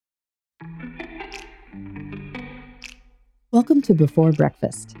Welcome to Before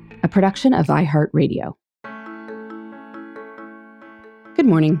Breakfast, a production of iHeartRadio. Good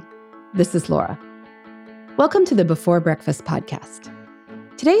morning. This is Laura. Welcome to the Before Breakfast podcast.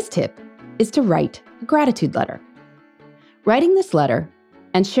 Today's tip is to write a gratitude letter. Writing this letter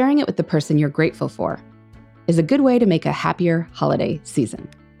and sharing it with the person you're grateful for is a good way to make a happier holiday season.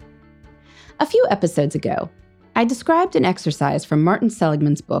 A few episodes ago, I described an exercise from Martin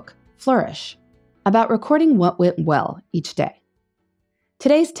Seligman's book, Flourish, about recording what went well each day.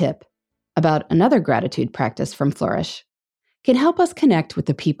 Today's tip, about another gratitude practice from Flourish, can help us connect with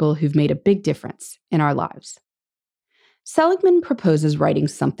the people who've made a big difference in our lives. Seligman proposes writing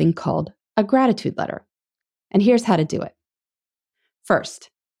something called a gratitude letter, and here's how to do it.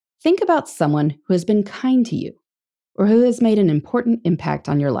 First, think about someone who has been kind to you or who has made an important impact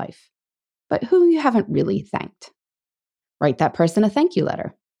on your life, but who you haven't really thanked. Write that person a thank you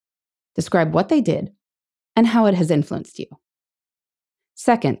letter. Describe what they did and how it has influenced you.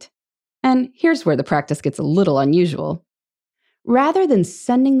 Second, and here's where the practice gets a little unusual, rather than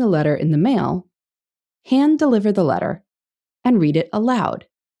sending the letter in the mail, hand deliver the letter and read it aloud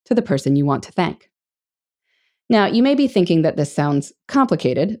to the person you want to thank. Now, you may be thinking that this sounds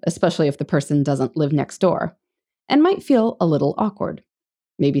complicated, especially if the person doesn't live next door, and might feel a little awkward.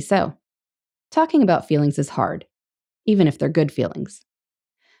 Maybe so. Talking about feelings is hard, even if they're good feelings.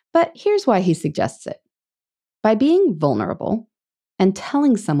 But here's why he suggests it. By being vulnerable and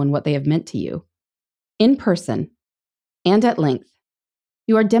telling someone what they have meant to you, in person and at length,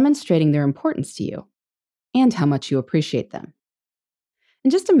 you are demonstrating their importance to you and how much you appreciate them.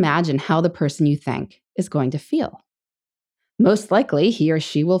 And just imagine how the person you thank is going to feel. Most likely, he or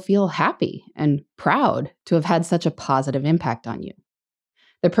she will feel happy and proud to have had such a positive impact on you.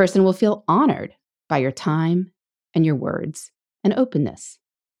 The person will feel honored by your time and your words and openness,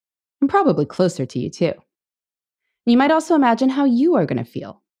 and probably closer to you too. You might also imagine how you are going to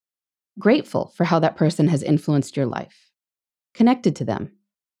feel, grateful for how that person has influenced your life, connected to them,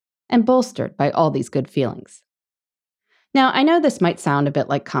 and bolstered by all these good feelings. Now, I know this might sound a bit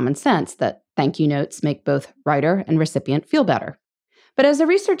like common sense that thank you notes make both writer and recipient feel better. But as a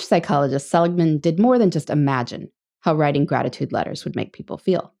research psychologist, Seligman did more than just imagine how writing gratitude letters would make people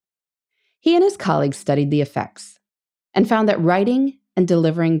feel. He and his colleagues studied the effects and found that writing and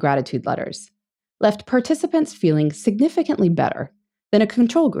delivering gratitude letters left participants feeling significantly better than a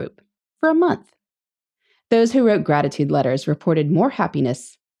control group for a month. Those who wrote gratitude letters reported more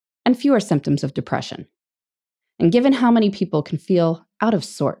happiness and fewer symptoms of depression. And given how many people can feel out of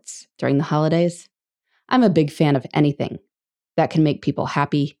sorts during the holidays, I'm a big fan of anything that can make people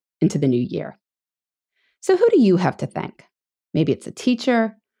happy into the new year. So who do you have to thank? Maybe it's a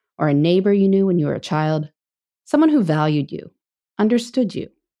teacher or a neighbor you knew when you were a child, someone who valued you, understood you,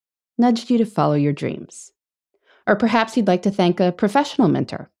 nudged you to follow your dreams. Or perhaps you'd like to thank a professional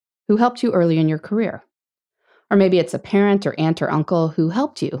mentor who helped you early in your career. Or maybe it's a parent or aunt or uncle who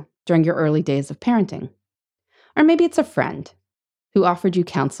helped you during your early days of parenting. Or maybe it's a friend who offered you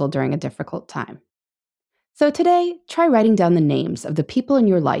counsel during a difficult time. So today, try writing down the names of the people in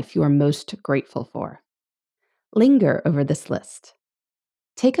your life you are most grateful for. Linger over this list.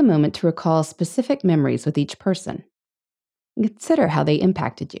 Take a moment to recall specific memories with each person. Consider how they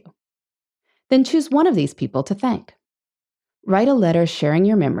impacted you. Then choose one of these people to thank. Write a letter sharing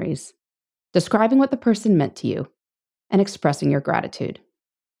your memories, describing what the person meant to you, and expressing your gratitude.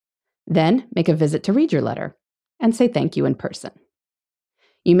 Then make a visit to read your letter and say thank you in person.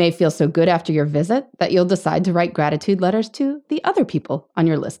 You may feel so good after your visit that you'll decide to write gratitude letters to the other people on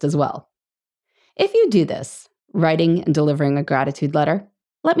your list as well. If you do this, writing and delivering a gratitude letter,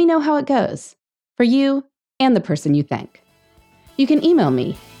 let me know how it goes for you and the person you thank. You can email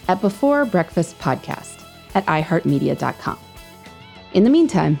me at beforebreakfastpodcast@iheartmedia.com. In the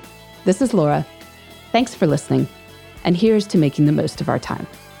meantime, this is Laura. Thanks for listening, and here's to making the most of our time.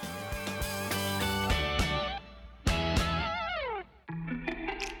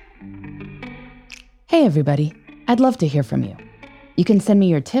 Hey everybody, I'd love to hear from you. You can send me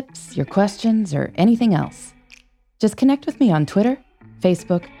your tips, your questions, or anything else. Just connect with me on Twitter,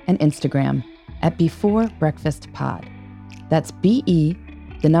 Facebook, and Instagram at Before Breakfast Pod. That's BE,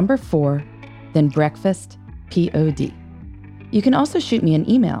 the number 4, then breakfast, POD. You can also shoot me an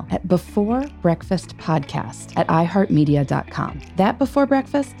email at beforebreakfastpodcast@iheartmedia.com. That Before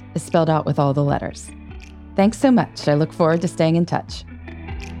Breakfast is spelled out with all the letters. Thanks so much. I look forward to staying in touch.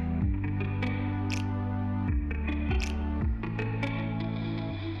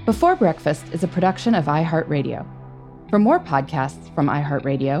 Before Breakfast is a production of iHeartRadio. For more podcasts from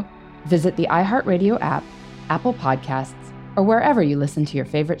iHeartRadio, visit the iHeartRadio app, Apple Podcasts, or wherever you listen to your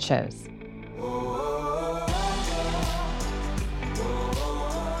favorite shows.